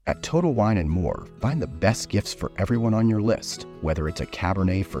At Total Wine & More, find the best gifts for everyone on your list, whether it's a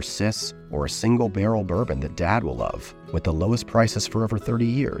Cabernet for sis or a single barrel bourbon that Dad will love. With the lowest prices for over 30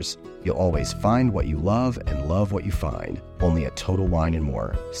 years, you'll always find what you love and love what you find. Only at Total Wine &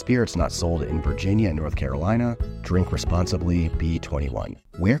 More. Spirits not sold in Virginia and North Carolina. Drink responsibly. Be 21.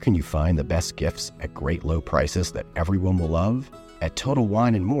 Where can you find the best gifts at great low prices that everyone will love? At Total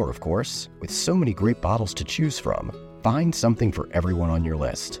Wine & More, of course. With so many great bottles to choose from, find something for everyone on your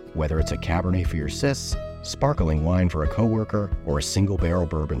list, whether it's a Cabernet for your sis, sparkling wine for a coworker, or a single barrel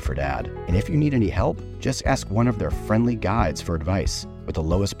bourbon for Dad. And if you need any help, just ask one of their friendly guides for advice. With the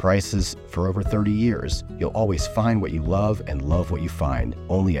lowest prices for over 30 years, you'll always find what you love and love what you find.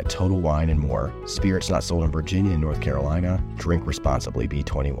 Only at Total Wine & More. Spirits not sold in Virginia and North Carolina. Drink responsibly. Be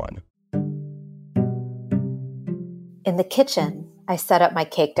 21. In the kitchen, I set up my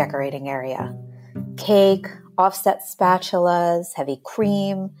cake decorating area. Cake, offset spatulas, heavy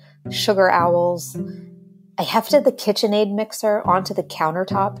cream, sugar owls. I hefted the KitchenAid mixer onto the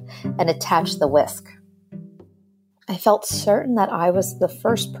countertop and attached the whisk. I felt certain that I was the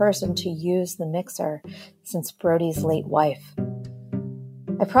first person to use the mixer since Brody's late wife.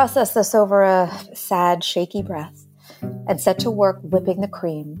 I processed this over a sad, shaky breath and set to work whipping the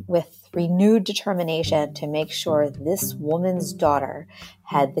cream with renewed determination to make sure this woman's daughter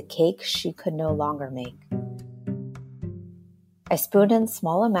had the cake she could no longer make. I spooned in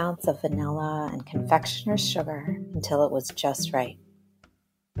small amounts of vanilla and confectioner's sugar until it was just right.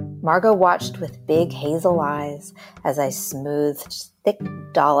 Margot watched with big hazel eyes as I smoothed thick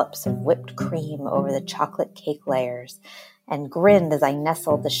dollops of whipped cream over the chocolate cake layers and grinned as I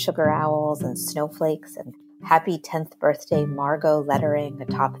nestled the sugar owls and snowflakes and happy 10th birthday Margot lettering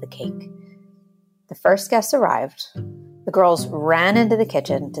atop the cake. The first guest arrived. The girls ran into the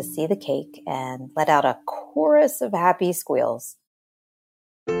kitchen to see the cake and let out a chorus of happy squeals.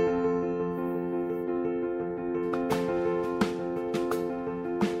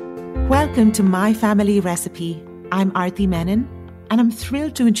 Welcome to My Family Recipe. I'm Aarti Menon, and I'm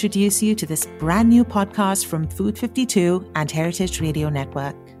thrilled to introduce you to this brand new podcast from Food 52 and Heritage Radio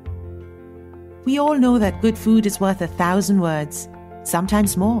Network. We all know that good food is worth 1,000 words,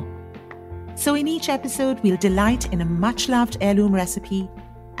 sometimes more. So in each episode, we'll delight in a much-loved heirloom recipe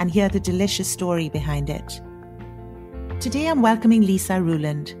and hear the delicious story behind it. Today, I'm welcoming Lisa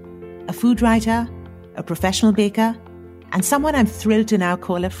Ruland, a food writer, a professional baker, and someone I'm thrilled to now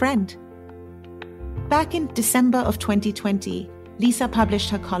call a friend. Back in December of 2020, Lisa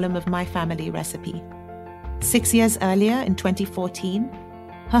published her column of My Family Recipe. 6 years earlier, in 2014,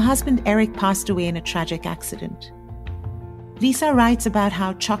 her husband Eric passed away in a tragic accident. Lisa writes about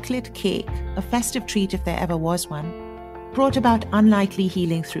how chocolate cake, a festive treat if there ever was one, brought about unlikely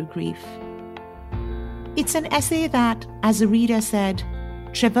healing through grief. It's an essay that, as the reader said,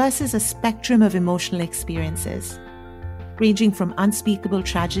 traverses a spectrum of emotional experiences, ranging from unspeakable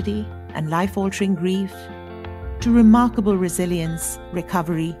tragedy and life-altering grief to remarkable resilience,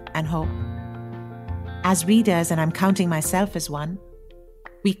 recovery, and hope. As readers, and I'm counting myself as one,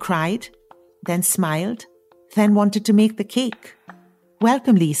 we cried, then smiled, then wanted to make the cake.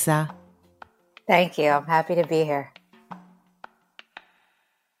 Welcome, Lisa. Thank you. I'm happy to be here.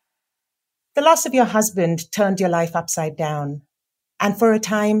 The loss of your husband turned your life upside down. And for a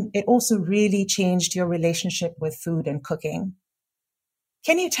time, it also really changed your relationship with food and cooking.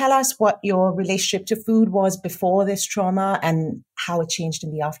 Can you tell us what your relationship to food was before this trauma and how it changed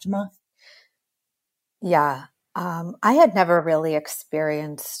in the aftermath? Yeah, I had never really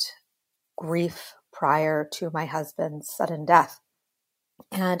experienced grief prior to my husband's sudden death.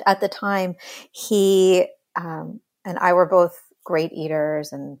 And at the time, he and I were both great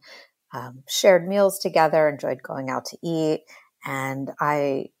eaters and shared meals together, enjoyed going out to eat. And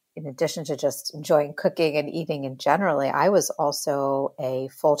I, in addition to just enjoying cooking and eating in generally, I was also a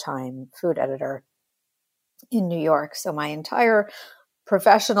full-time food editor in New York. So my entire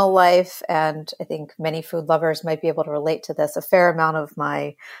professional life, and I think many food lovers might be able to relate to this, a fair amount of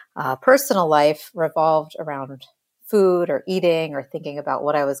my personal life revolved around food or eating or thinking about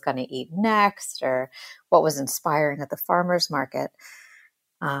what I was going to eat next or what was inspiring at the farmer's market.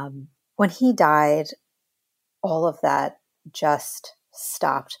 When he died, all of that just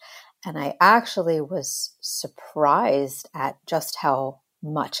stopped. And I actually was surprised at just how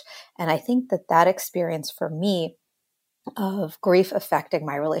much. And I think that that experience for me of grief affecting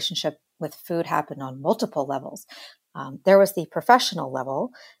my relationship with food happened on multiple levels. There was the professional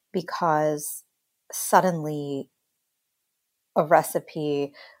level because suddenly a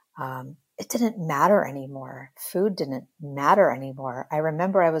recipe, it didn't matter anymore. Food didn't matter anymore. I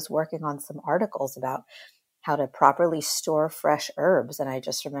remember I was working on some articles about how to properly store fresh herbs. And I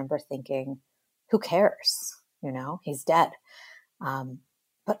just remember thinking, who cares? He's dead.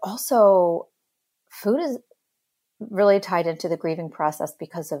 But also, food is really tied into the grieving process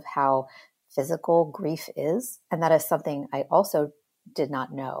because of how physical grief is. And that is something I also did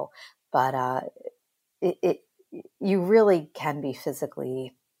not know. But you really can be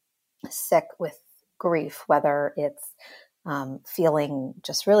physically sick with grief, whether it's feeling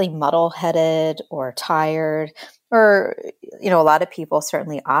just really muddle-headed or tired, or, a lot of people,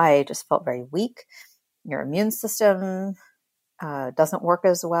 certainly I, just felt very weak. Your immune system doesn't work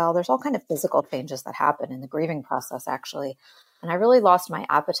as well. There's all kind of physical changes that happen in the grieving process, actually. And I really lost my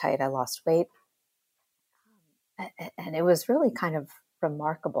appetite. I lost weight. And it was really kind of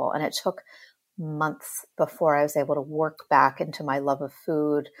remarkable. And it took months before I was able to work back into my love of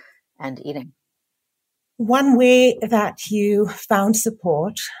food and eating. One way that you found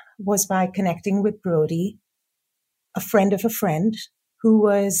support was by connecting with Brody, a friend of a friend who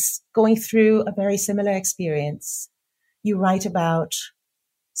was going through a very similar experience. You write about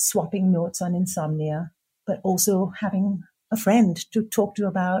swapping notes on insomnia, but also having a friend to talk to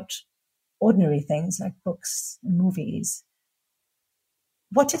about ordinary things like books and movies.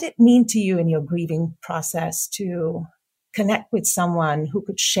 What did it mean to you in your grieving process to connect with someone who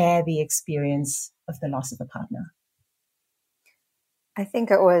could share the experience of the loss of a partner? I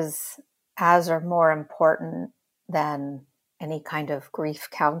think it was as or more important than any kind of grief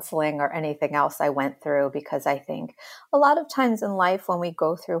counseling or anything else I went through, because I think a lot of times in life when we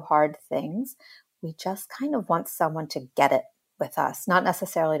go through hard things, we just kind of want someone to get it with us, not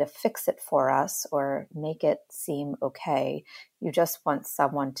necessarily to fix it for us or make it seem okay. You just want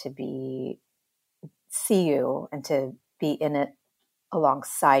someone to see you and to be in it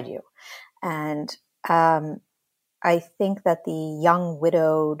alongside you. And I think that the young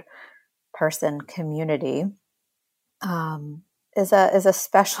widowed person community is a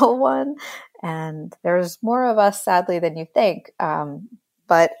special one, and there's more of us, sadly, than you think.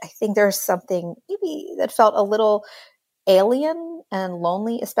 But I think there's something maybe that felt a little alien and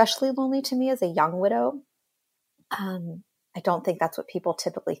lonely, especially lonely to me as a young widow. I don't think that's what people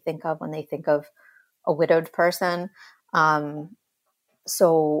typically think of when they think of a widowed person.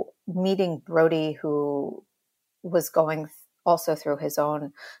 So meeting Brody, who was going also through his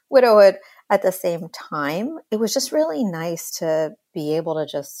own widowhood at the same time, it was just really nice to be able to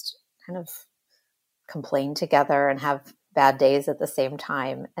just kind of complain together and have bad days at the same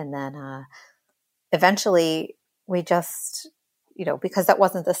time. And then eventually we just, because that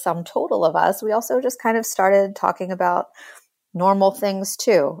wasn't the sum total of us, we also just kind of started talking about normal things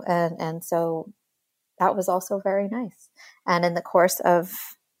too. And so that was also very nice. And in the course of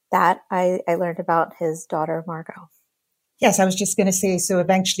that, I learned about his daughter, Margot. Yes, I was just going to say, so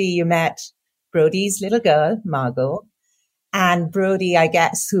eventually you met Brody's little girl, Margot, and Brody, I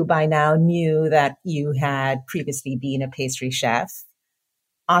guess, who by now knew that you had previously been a pastry chef,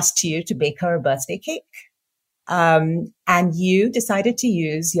 asked you to bake her a birthday cake. And you decided to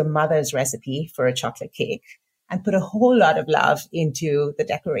use your mother's recipe for a chocolate cake and put a whole lot of love into the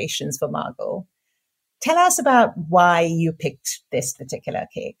decorations for Margot. Tell us about why you picked this particular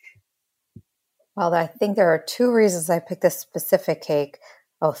cake. Well, I think there are two reasons I picked this specific cake.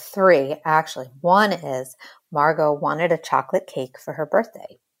 Oh, three, actually. One is Margot wanted a chocolate cake for her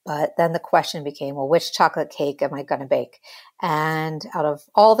birthday. But then the question became, well, which chocolate cake am I going to bake? And out of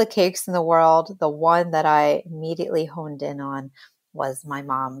all the cakes in the world, the one that I immediately honed in on was my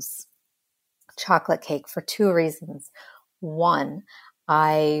mom's chocolate cake for two reasons. One,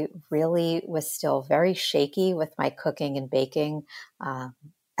 I really was still very shaky with my cooking and baking.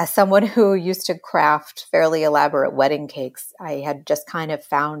 As someone who used to craft fairly elaborate wedding cakes, I had just kind of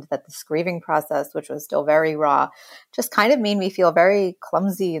found that this grieving process, which was still very raw, just kind of made me feel very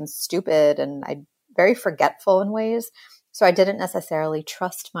clumsy and stupid, and very forgetful in ways. So I didn't necessarily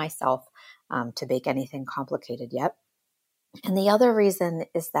trust myself to bake anything complicated yet. And the other reason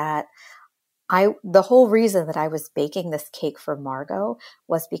is that the whole reason that I was baking this cake for Margot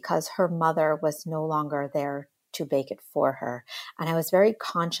was because her mother was no longer there to bake it for her. And I was very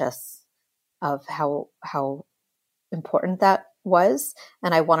conscious of how important that was.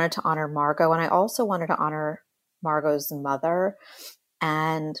 And I wanted to honor Margot. And I also wanted to honor Margot's mother.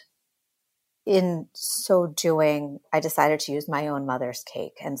 And in so doing, I decided to use my own mother's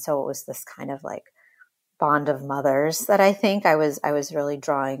cake. And so it was this kind of like bond of mothers that I think I was really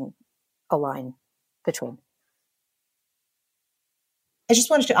drawing a line between. I just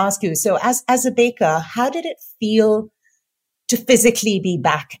wanted to ask you, so as a baker, how did it feel to physically be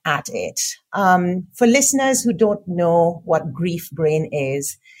back at it? For listeners who don't know what grief brain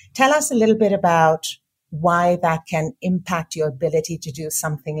is, tell us a little bit about why that can impact your ability to do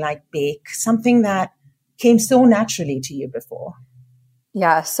something like bake, something that came so naturally to you before?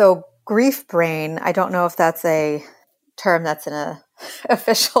 Yeah. So grief brain, I don't know if that's a term that's in a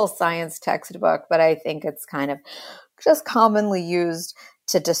official science textbook, but I think it's kind of just commonly used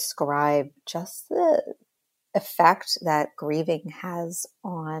to describe just the effect that grieving has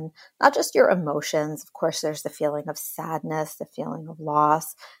on not just your emotions. Of course, there's the feeling of sadness, the feeling of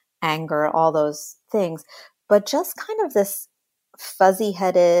loss, anger, all those things, but just kind of this fuzzy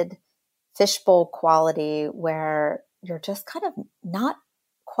headed fishbowl quality where you're just kind of not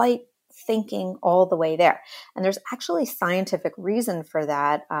quite thinking all the way there. And there's actually scientific reason for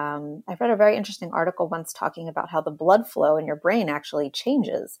that. I read a very interesting article once talking about how the blood flow in your brain actually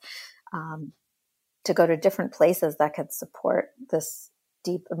changes to go to different places that can support this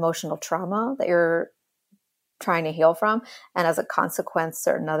deep emotional trauma that you're trying to heal from. And as a consequence,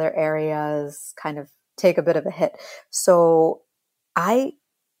 certain other areas kind of take a bit of a hit. So I,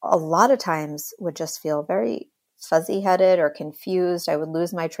 a lot of times, would just feel very fuzzy headed or confused. I would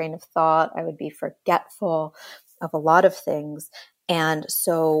lose my train of thought. I would be forgetful of a lot of things. And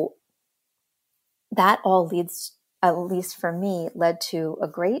so that all leads, at least for me, led to a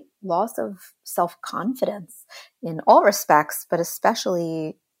great loss of self-confidence in all respects, but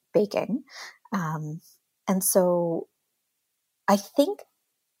especially baking. And so I think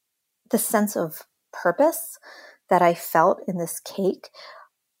the sense of purpose that I felt in this cake,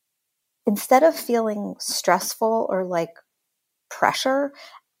 instead of feeling stressful or like pressure,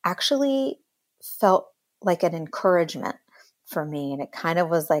 actually felt like an encouragement for me. And it kind of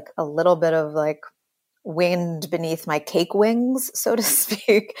was like a little bit of like wind beneath my cake wings, so to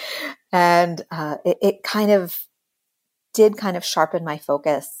speak. And it kind of did kind of sharpen my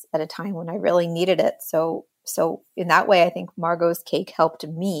focus at a time when I really needed it. So in that way, I think Margot's cake helped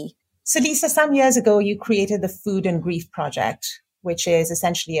me. So Lisa, some years ago, you created the Food and Grief Project, which is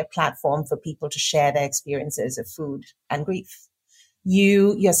essentially a platform for people to share their experiences of food and grief.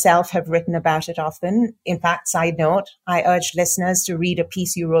 You yourself have written about it often. In fact, side note, I urge listeners to read a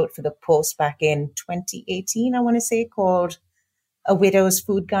piece you wrote for the Post back in 2018, I want to say, called A Widow's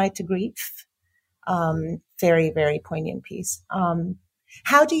Food Guide to Grief. Very, very poignant piece.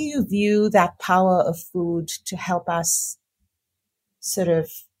 How do you view that power of food to help us sort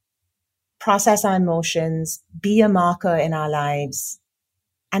of process our emotions, be a marker in our lives,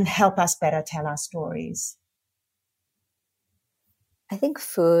 and help us better tell our stories? I think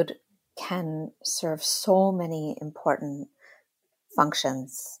food can serve so many important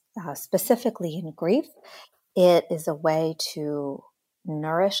functions, specifically in grief. It is a way to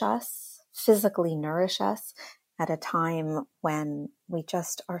nourish us, physically nourish us at a time when we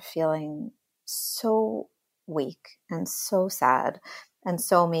just are feeling so weak and so sad and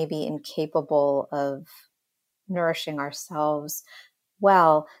so maybe incapable of nourishing ourselves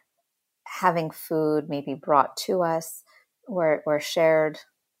well. Having food maybe brought to us or shared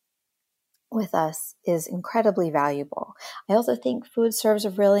with us is incredibly valuable. I also think food serves a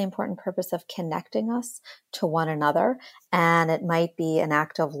really important purpose of connecting us to one another. And it might be an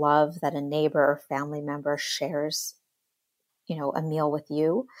act of love that a neighbor or family member shares, a meal with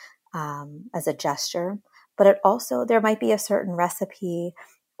you as a gesture. But it also, there might be a certain recipe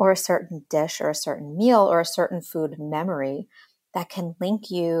or a certain dish or a certain meal or a certain food memory that can link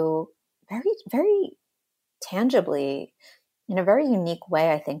you very, very tangibly in a very unique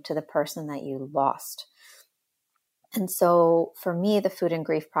way, I think, to the person that you lost. And so for me, the Food and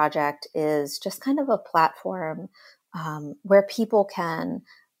Grief Project is just kind of a platform where people can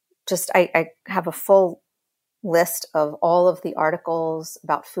I have a full list of all of the articles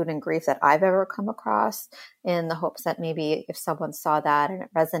about food and grief that I've ever come across, in the hopes that maybe if someone saw that and it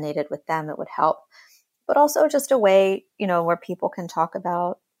resonated with them, it would help. But also just a way, where people can talk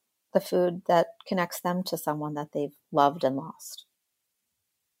about the food that connects them to someone that they've loved and lost.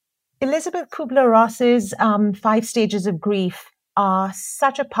 Elizabeth Kubler-Ross's 5 stages of grief are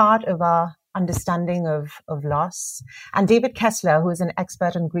such a part of our understanding of loss. And David Kessler, who is an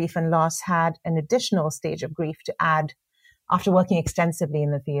expert on grief and loss, had an additional stage of grief to add after working extensively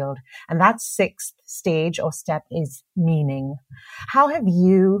in the field. And that 6th stage or step is meaning. How have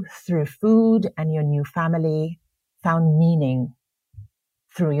you, through food and your new family, found meaning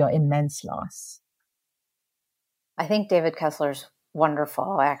through your immense loss? I think David Kessler's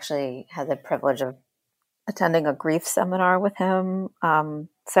wonderful. I actually had the privilege of attending a grief seminar with him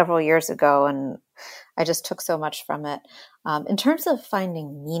several years ago, and I just took so much from it. In terms of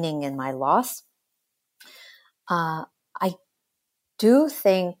finding meaning in my loss, I do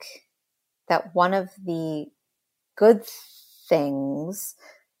think that one of the good things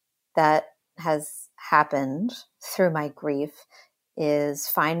that has happened through my grief is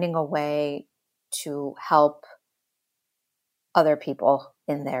finding a way to help other people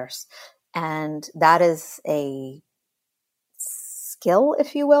in theirs. And that is a skill,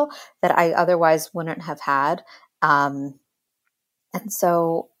 if you will, that I otherwise wouldn't have had. And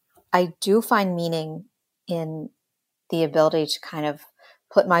so I do find meaning in the ability to kind of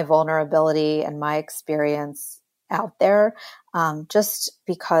put my vulnerability and my experience out there, just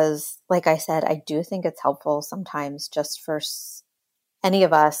because, like I said, I do think it's helpful sometimes just for any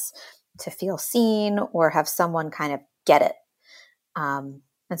of us to feel seen or have someone kind of get it. And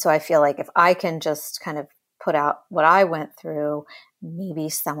so I feel like if I can just kind of put out what I went through, maybe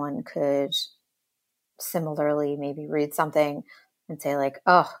someone could similarly maybe read something and say like,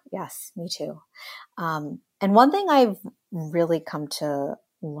 oh, yes, me too. And one thing I've really come to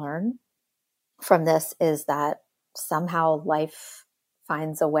learn from this is that somehow life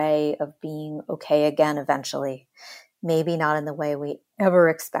finds a way of being okay again eventually. Maybe not in the way we ever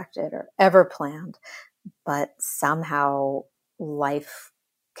expected or ever planned, but somehow life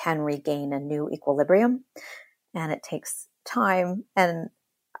can regain a new equilibrium, and it takes time,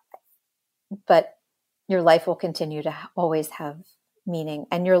 but your life will continue to always have meaning,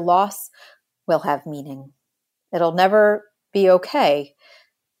 and your loss will have meaning. It'll never be okay,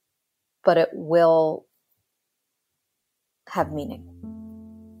 but it will have meaning.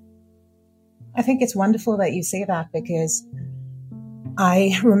 I think it's wonderful that you say that, because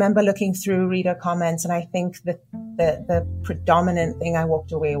I remember looking through reader comments, and I think that the predominant thing I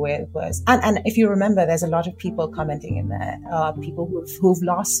walked away with was, and if you remember, there's a lot of people commenting in there, people who've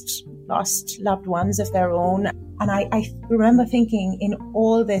lost loved ones of their own. And I remember thinking in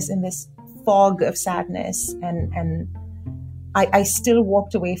all this, in this fog of sadness, and I still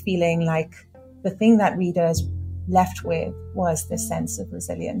walked away feeling like the thing that readers left with was this sense of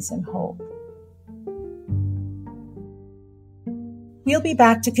resilience and hope. We'll be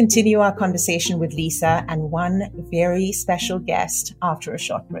back to continue our conversation with Lisa and one very special guest after a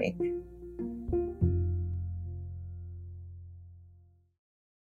short break.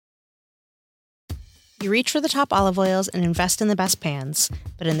 You reach for the top olive oils and invest in the best pans.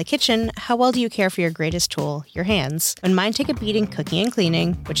 But in the kitchen, how well do you care for your greatest tool, your hands? When mine take a beating cooking and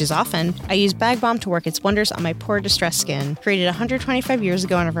cleaning, which is often, I use Bag Balm to work its wonders on my poor, distressed skin. Created 125 years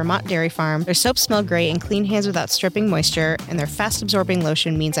ago on a Vermont dairy farm, their soaps smell great and clean hands without stripping moisture, and their fast-absorbing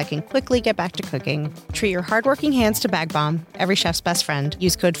lotion means I can quickly get back to cooking. Treat your hardworking hands to Bag Balm, every chef's best friend.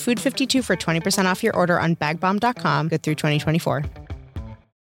 Use code FOOD52 for 20% off your order on bagbalm.com, good through 2024.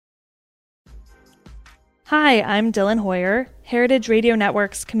 Hi, I'm Dylan Hoyer, Heritage Radio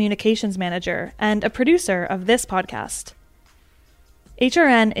Network's communications manager and a producer of this podcast.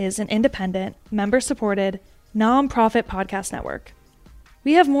 HRN is an independent, member-supported, nonprofit podcast network.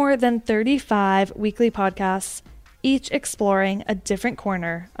 We have more than 35 weekly podcasts, each exploring a different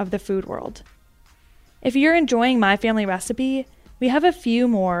corner of the food world. If you're enjoying My Family Recipe, we have a few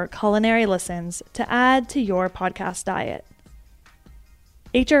more culinary listens to add to your podcast diet.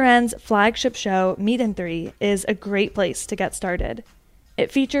 HRN's flagship show, Meat and Three, is a great place to get started. It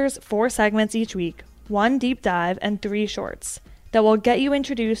features 4 segments each week, 1 deep dive and 3 shorts, that will get you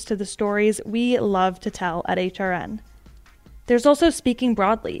introduced to the stories we love to tell at HRN. There's also Speaking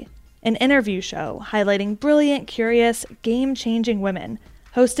Broadly, an interview show highlighting brilliant, curious, game-changing women,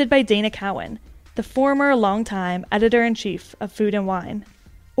 hosted by Dana Cowan, the former longtime editor-in-chief of Food and Wine.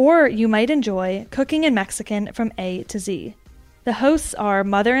 Or you might enjoy Cooking in Mexican from A to Z. The hosts are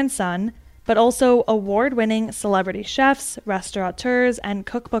mother and son, but also award-winning celebrity chefs, restaurateurs, and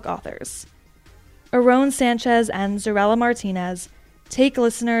cookbook authors. Aron Sanchez and Zarella Martinez take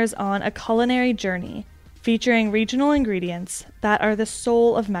listeners on a culinary journey featuring regional ingredients that are the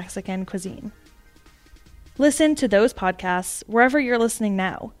soul of Mexican cuisine. Listen to those podcasts wherever you're listening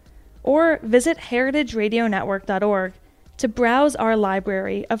now, or visit heritageradionetwork.org to browse our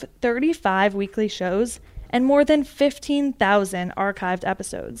library of 35 weekly shows and more than 15,000 archived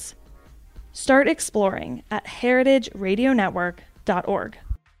episodes. Start exploring at heritageradionetwork.org.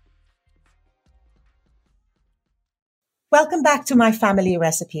 Welcome back to My Family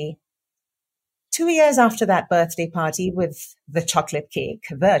Recipe. 2 years after that birthday party with the chocolate cake,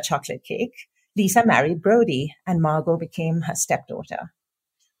 Lisa married Brody and Margot became her stepdaughter.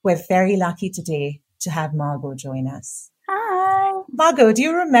 We're very lucky today to have Margot join us. Hi. Margot, do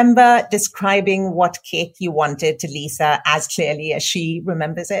you remember describing what cake you wanted to Lisa as clearly as she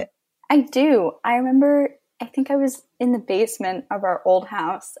remembers it? I do. I remember, I think I was in the basement of our old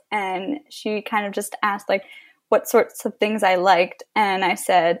house and she kind of just asked like what sorts of things I liked. And I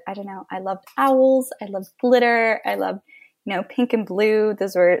said, I don't know, I loved owls. I loved glitter. I loved, pink and blue.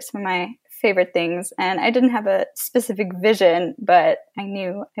 Those were some of my favorite things. And I didn't have a specific vision, but I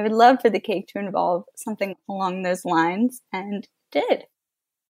knew I would love for the cake to involve something along those lines, and it did.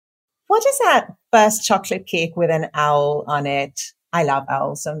 What is that first chocolate cake with an owl on it? I love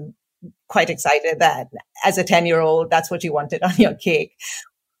owls. I'm quite excited that as a 10-year-old, that's what you wanted on your cake.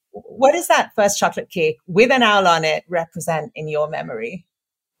 What does that first chocolate cake with an owl on it represent in your memory?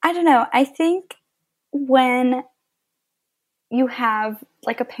 I don't know. I think when you have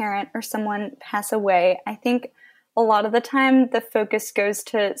like a parent or someone pass away, I think a lot of the time the focus goes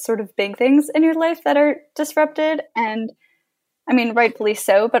to sort of big things in your life that are disrupted. And I mean, rightfully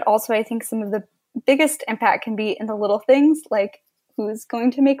so, but also I think some of the biggest impact can be in the little things, like who's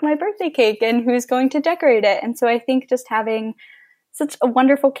going to make my birthday cake and who's going to decorate it. And so I think just having such a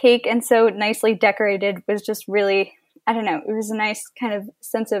wonderful cake and so nicely decorated was just really, I don't know, it was a nice kind of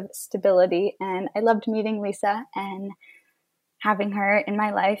sense of stability. And I loved meeting Lisa and having her in my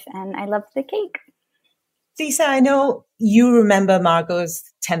life, and I loved the cake. Lisa, I know you remember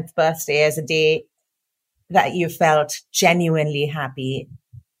Margot's 10th birthday as a day that you felt genuinely happy,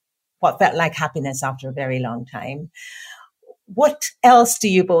 what felt like happiness after a very long time. What else do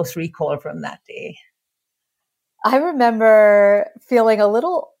you both recall from that day? I remember feeling a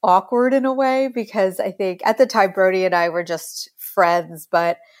little awkward in a way, because I think at the time Brody and I were just friends,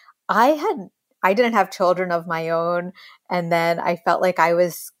 but I didn't have children of my own. And then I felt like I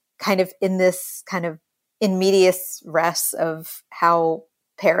was kind of in this kind of in medias res of how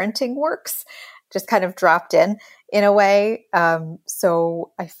parenting works, just kind of dropped in a way.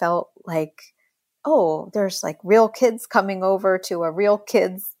 So I felt like, oh, there's like real kids coming over to a real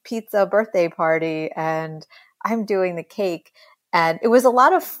kids pizza birthday party, and I'm doing the cake. And it was a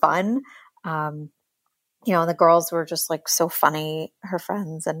lot of fun. And the girls were just like so funny, her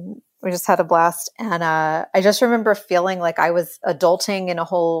friends, and we just had a blast. And I just remember feeling like I was adulting in a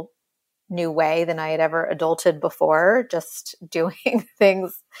whole new way than I had ever adulted before, just doing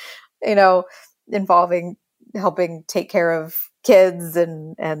things, involving helping take care of kids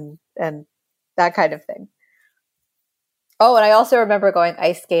and that kind of thing. Oh, and I also remember going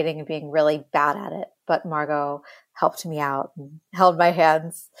ice skating and being really bad at it, but Margot helped me out and held my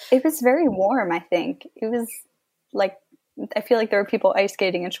hands. It was very warm, I think. It was like, I feel like there were people ice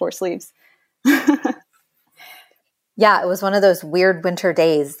skating in short sleeves. Yeah, it was one of those weird winter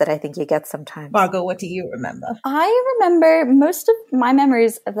days that I think you get sometimes. Margot, what do you remember? I remember most of my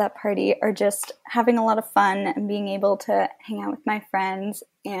memories of that party are just having a lot of fun and being able to hang out with my friends.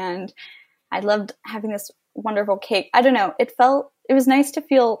 And I loved having this wonderful cake. I don't know. It was nice to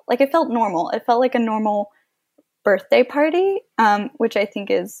feel like it felt normal. It felt like a normal birthday party, which I think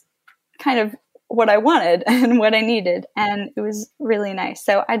is kind of what I wanted and what I needed. And it was really nice.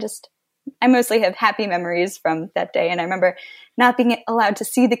 So I mostly have happy memories from that day. And I remember not being allowed to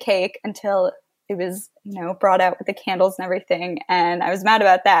see the cake until it was, brought out with the candles and everything. And I was mad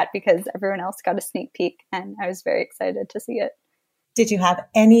about that because everyone else got a sneak peek, and I was very excited to see it. Did you have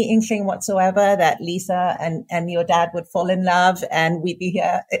any inkling whatsoever that Lisa and your dad would fall in love and we'd be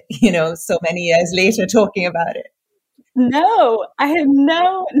here, so many years later talking about it? No, I had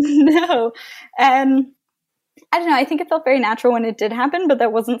no. And I don't know. I think it felt very natural when it did happen, but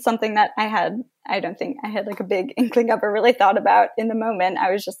that wasn't something that I don't think I had like a big inkling of or really thought about in the moment.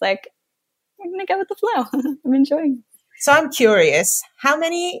 I was just like, I'm going to go with the flow. I'm enjoying it. So I'm curious, how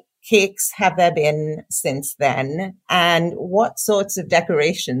many cakes have there been since then? And what sorts of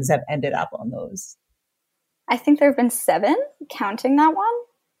decorations have ended up on those? I think there have been 7, counting that one.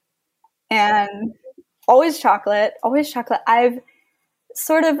 And always chocolate. I've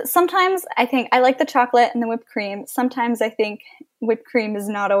sometimes I think I like the chocolate and the whipped cream. Sometimes I think whipped cream is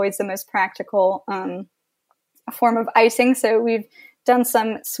not always the most practical form of icing. So we've done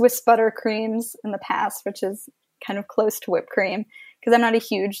some Swiss butter creams in the past, which is kind of close to whipped cream, because I'm not a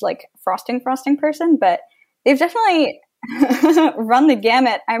huge like frosting person, but they've definitely run the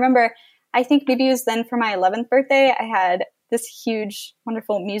gamut. I remember, I think maybe it was then for my 11th birthday, I had this huge,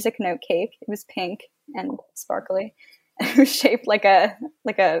 wonderful music note cake. It was pink and sparkly. It was shaped like a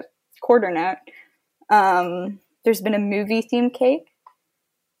quarter note. There's been a movie themed cake.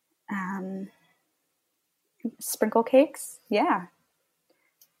 Sprinkle cakes. Yeah.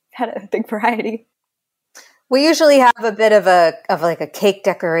 Had a big variety. We usually have a bit of a cake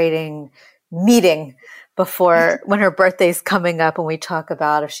decorating meeting before when her birthday's coming up, and we talk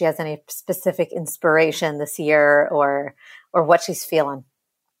about if she has any specific inspiration this year or what she's feeling.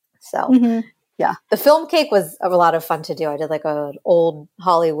 So yeah, the film cake was a lot of fun to do. I did like an old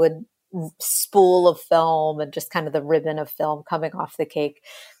Hollywood spool of film and just kind of the ribbon of film coming off the cake.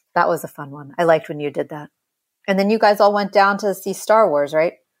 That was a fun one. I liked when you did that. And then you guys all went down to see Star Wars,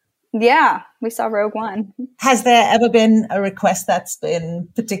 right? Yeah, we saw Rogue One. Has there ever been a request that's been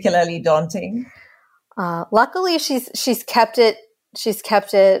particularly daunting? Luckily, she's kept it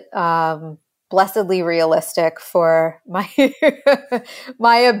blessedly realistic for my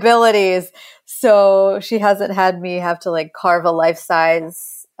my abilities. So she hasn't had me have to like carve a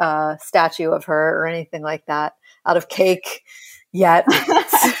life-size statue of her or anything like that out of cake yet.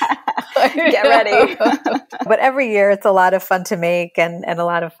 Get ready. But every year it's a lot of fun to make and a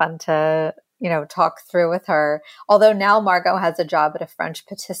lot of fun to, talk through with her. Although now Margot has a job at a French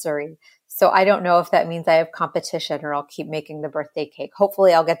patisserie. So I don't know if that means I have competition or I'll keep making the birthday cake.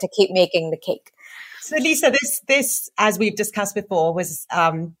 Hopefully I'll get to keep making the cake. So Lisa, this as we've discussed before, was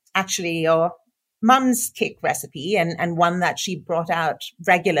actually your mum's cake recipe and one that she brought out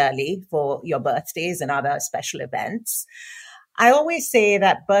regularly for your birthdays and other special events. I always say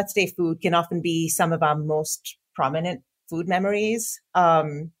that birthday food can often be some of our most prominent food memories.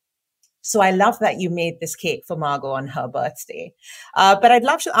 So I love that you made this cake for Margot on her birthday. But I'd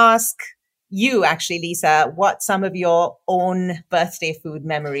love to ask you, actually, Lisa, what some of your own birthday food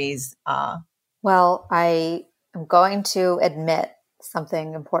memories are. Well, I am going to admit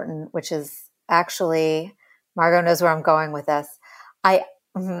something important, which is actually, Margot knows where I'm going with this. I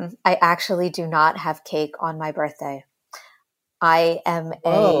actually do not have cake on my birthday. I am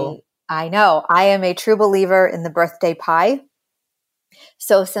a true believer in the birthday pie.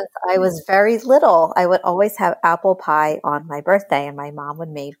 So since I was very little, I would always have apple pie on my birthday, and my mom would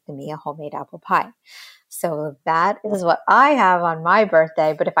make me a homemade apple pie. So that is what I have on my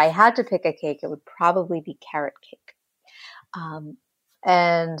birthday. But if I had to pick a cake, it would probably be carrot cake.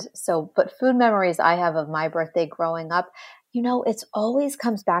 But food memories I have of my birthday growing up, it's always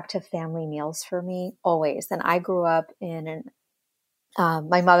comes back to family meals for me, always. And I grew up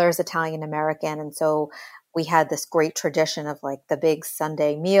my mother is Italian American, and so we had this great tradition of like the big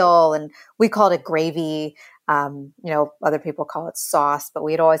Sunday meal, and we called it gravy. Other people call it sauce, but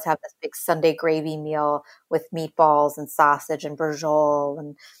we'd always have this big Sunday gravy meal with meatballs and sausage and brujol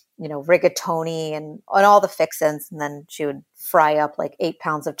and, rigatoni and all the fixins. And then she would fry up like 8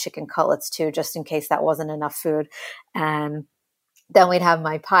 pounds of chicken cutlets too, just in case that wasn't enough food. And then we'd have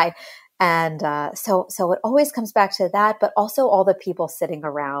my pie. And so it always comes back to that, but also all the people sitting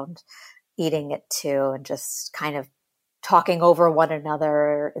around eating it too, and just kind of talking over one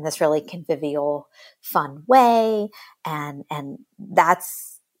another in this really convivial, fun way. And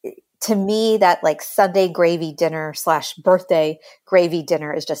that's, to me, that like Sunday gravy dinner / birthday gravy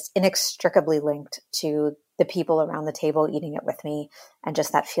dinner is just inextricably linked to the people around the table eating it with me, and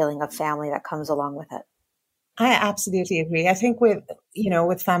just that feeling of family that comes along with it. I absolutely agree. I think with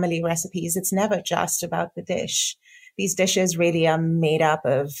family recipes, it's never just about the dish. These dishes really are made up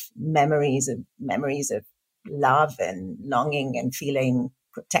of memories of love and longing and feeling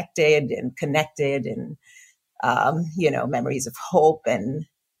protected and connected, and, memories of hope. And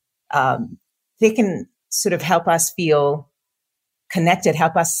they can sort of help us feel connected,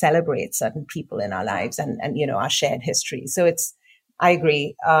 help us celebrate certain people in our lives and our shared history. So I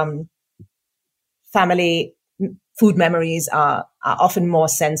agree. Family food memories are often more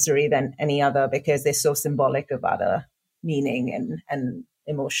sensory than any other, because they're so symbolic of other meaning and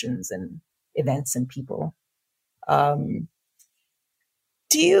emotions and events and people. Do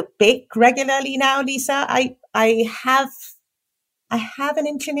you bake regularly now, Lisa? I have an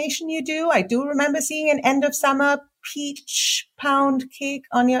inclination you do. I do remember seeing an end of summer peach pound cake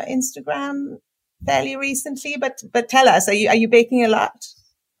on your Instagram fairly recently, but tell us, are you baking a lot?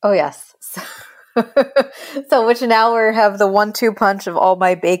 Oh, yes. So which now we have the 1-2 punch of all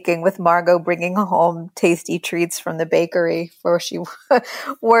my baking, with Margot bringing home tasty treats from the bakery where she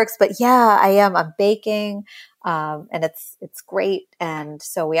works. But yeah, I am. I'm baking, and it's great. And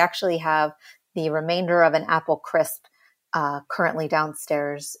so we actually have the remainder of an apple crisp currently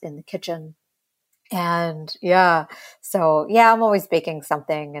downstairs in the kitchen. And I'm always baking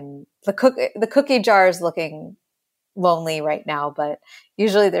something. And the cookie jar is looking lonely right now, but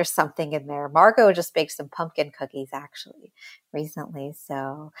usually there's something in there. Margot just baked some pumpkin cookies actually recently.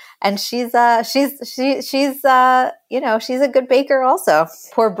 So, and she's a good baker also.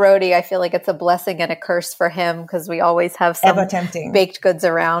 Poor Brody. I feel like it's a blessing and a curse for him, because we always have some baked goods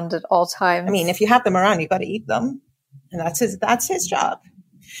around at all times. I mean, if you have them around, you got to eat them, and that's his job.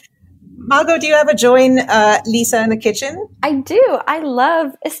 Margot, do you ever join Lisa in the kitchen? I do. I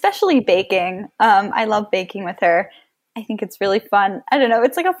love, especially baking. I love baking with her. I think it's really fun. I don't know.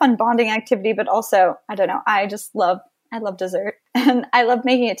 It's like a fun bonding activity, but also, I don't know. I love dessert, and I love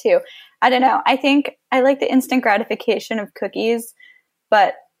making it too. I don't know. I think I like the instant gratification of cookies,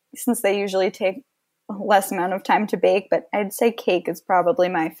 but since they usually take less amount of time to bake, but I'd say cake is probably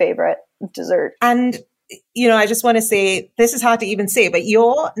my favorite dessert. And, I just want to say, this is hard to even say, but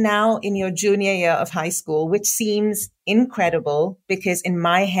you're now in your junior year of high school, which seems incredible because in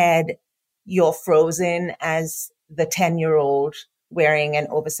my head, you're frozen as the 10-year-old wearing an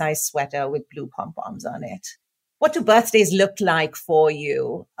oversized sweater with blue pom-poms on it. What do birthdays look like for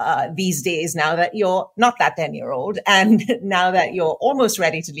you these days now that you're not that 10-year-old and now that you're almost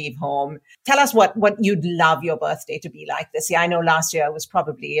ready to leave home? Tell us what you'd love your birthday to be like this year. I know last year was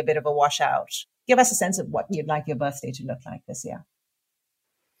probably a bit of a washout. Give us a sense of what you'd like your birthday to look like this year.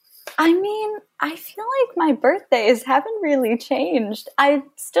 I mean, I feel like my birthdays haven't really changed. I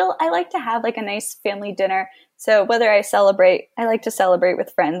like to have like a nice family dinner. So whether I like to celebrate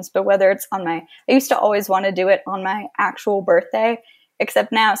with friends, but whether it's I used to always want to do it on my actual birthday,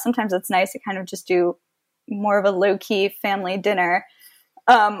 except now sometimes it's nice to kind of just do more of a low-key family dinner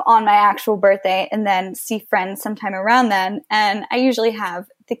on my actual birthday and then see friends sometime around then. And I usually have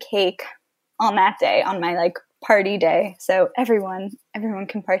the cake on that day, on my like party day. So everyone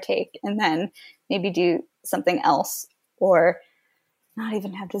can partake and then maybe do something else or not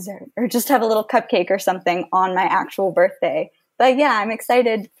even have dessert or just have a little cupcake or something on my actual birthday. But yeah, I'm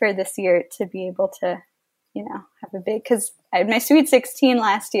excited for this year to be able to, have a big, because I had my sweet 16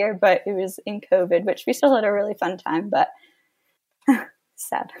 last year, but it was in COVID, which we still had a really fun time, but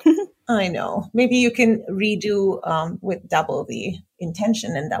sad. I know. Maybe you can redo with double the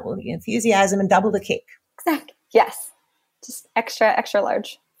intention and double the enthusiasm and double the cake. Exactly. Yes. Just extra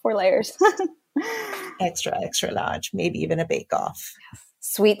large, 4 layers. Extra large, maybe even a bake-off.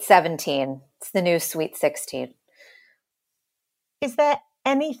 Sweet 17. It's the new sweet 16. Is there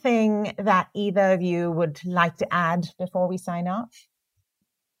anything that either of you would like to add before we sign off?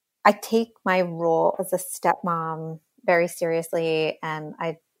 I take my role as a stepmom very seriously, and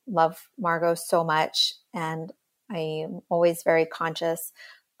I love Margot so much, and I am always very conscious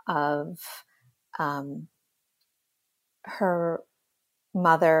of her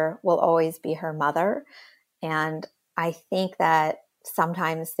mother will always be her mother. And I think that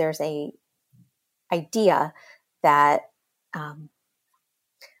sometimes there's a idea that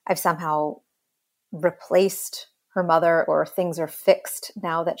I've somehow replaced her mother or things are fixed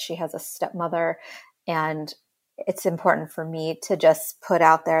now that she has a stepmother. And it's important for me to just put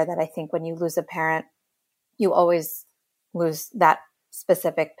out there that I think when you lose a parent, you always lose that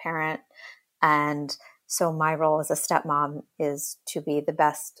specific parent. And so my role as a stepmom is to be the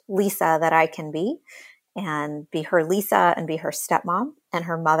best Lisa that I can be and be her Lisa and be her stepmom, and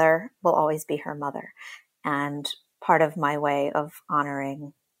her mother will always be her mother. And part of my way of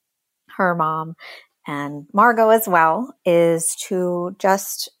honoring her mom and Margot as well is to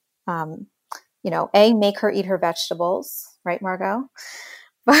just, make her eat her vegetables, right, Margot?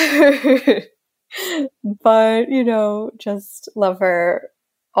 But, just love her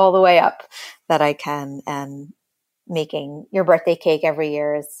all the way up that I can. And making your birthday cake every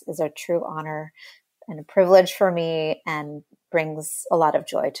year is a true honor and a privilege for me and brings a lot of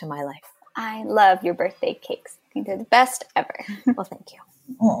joy to my life. I love your birthday cakes. I think they're the best ever. Well, thank you.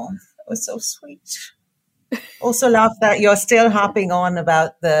 Oh, that was so sweet. Also love that you're still harping on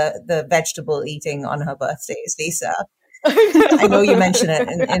about the vegetable eating on her birthdays, Lisa. I know you mentioned it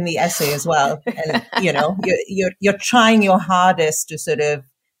in the essay as well. And, you're trying your hardest to sort of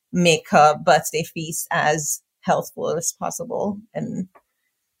make her birthday feast as healthful as possible. And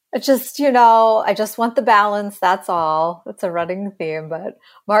it's just, I just want the balance. That's all. It's a running theme, but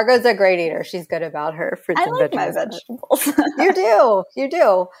Margot's a great eater. She's good about her fruits and vegetables. I like my vegetables. You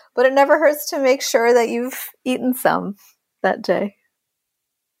do. But it never hurts to make sure that you've eaten some that day.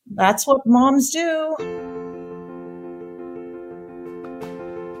 That's what moms do.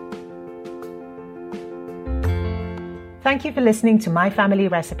 Thank you for listening to My Family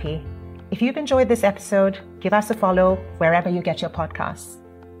Recipe. If you've enjoyed this episode, give us a follow wherever you get your podcasts.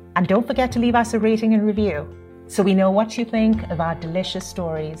 And don't forget to leave us a rating and review so we know what you think of our delicious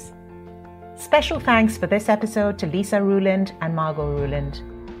stories. Special thanks for this episode to Lisa Ruland and Margot Ruland.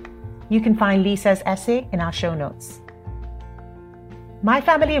 You can find Lisa's essay in our show notes. My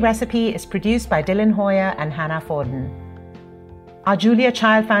Family Recipe is produced by Dylan Hoyer and Hannah Forden. Our Julia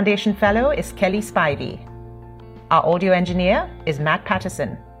Child Foundation Fellow is Kelly Spivey. Our audio engineer is Matt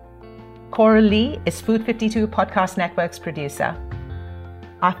Patterson. Coral Lee is Food 52 Podcast Network's producer.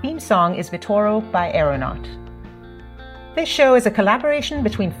 Our theme song is Vitoro by Aeronaut. This show is a collaboration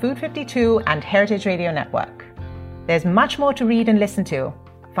between Food 52 and Heritage Radio Network. There's much more to read and listen to.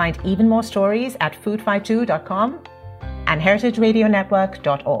 Find even more stories at food52.com and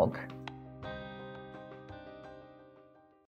heritageradionetwork.org.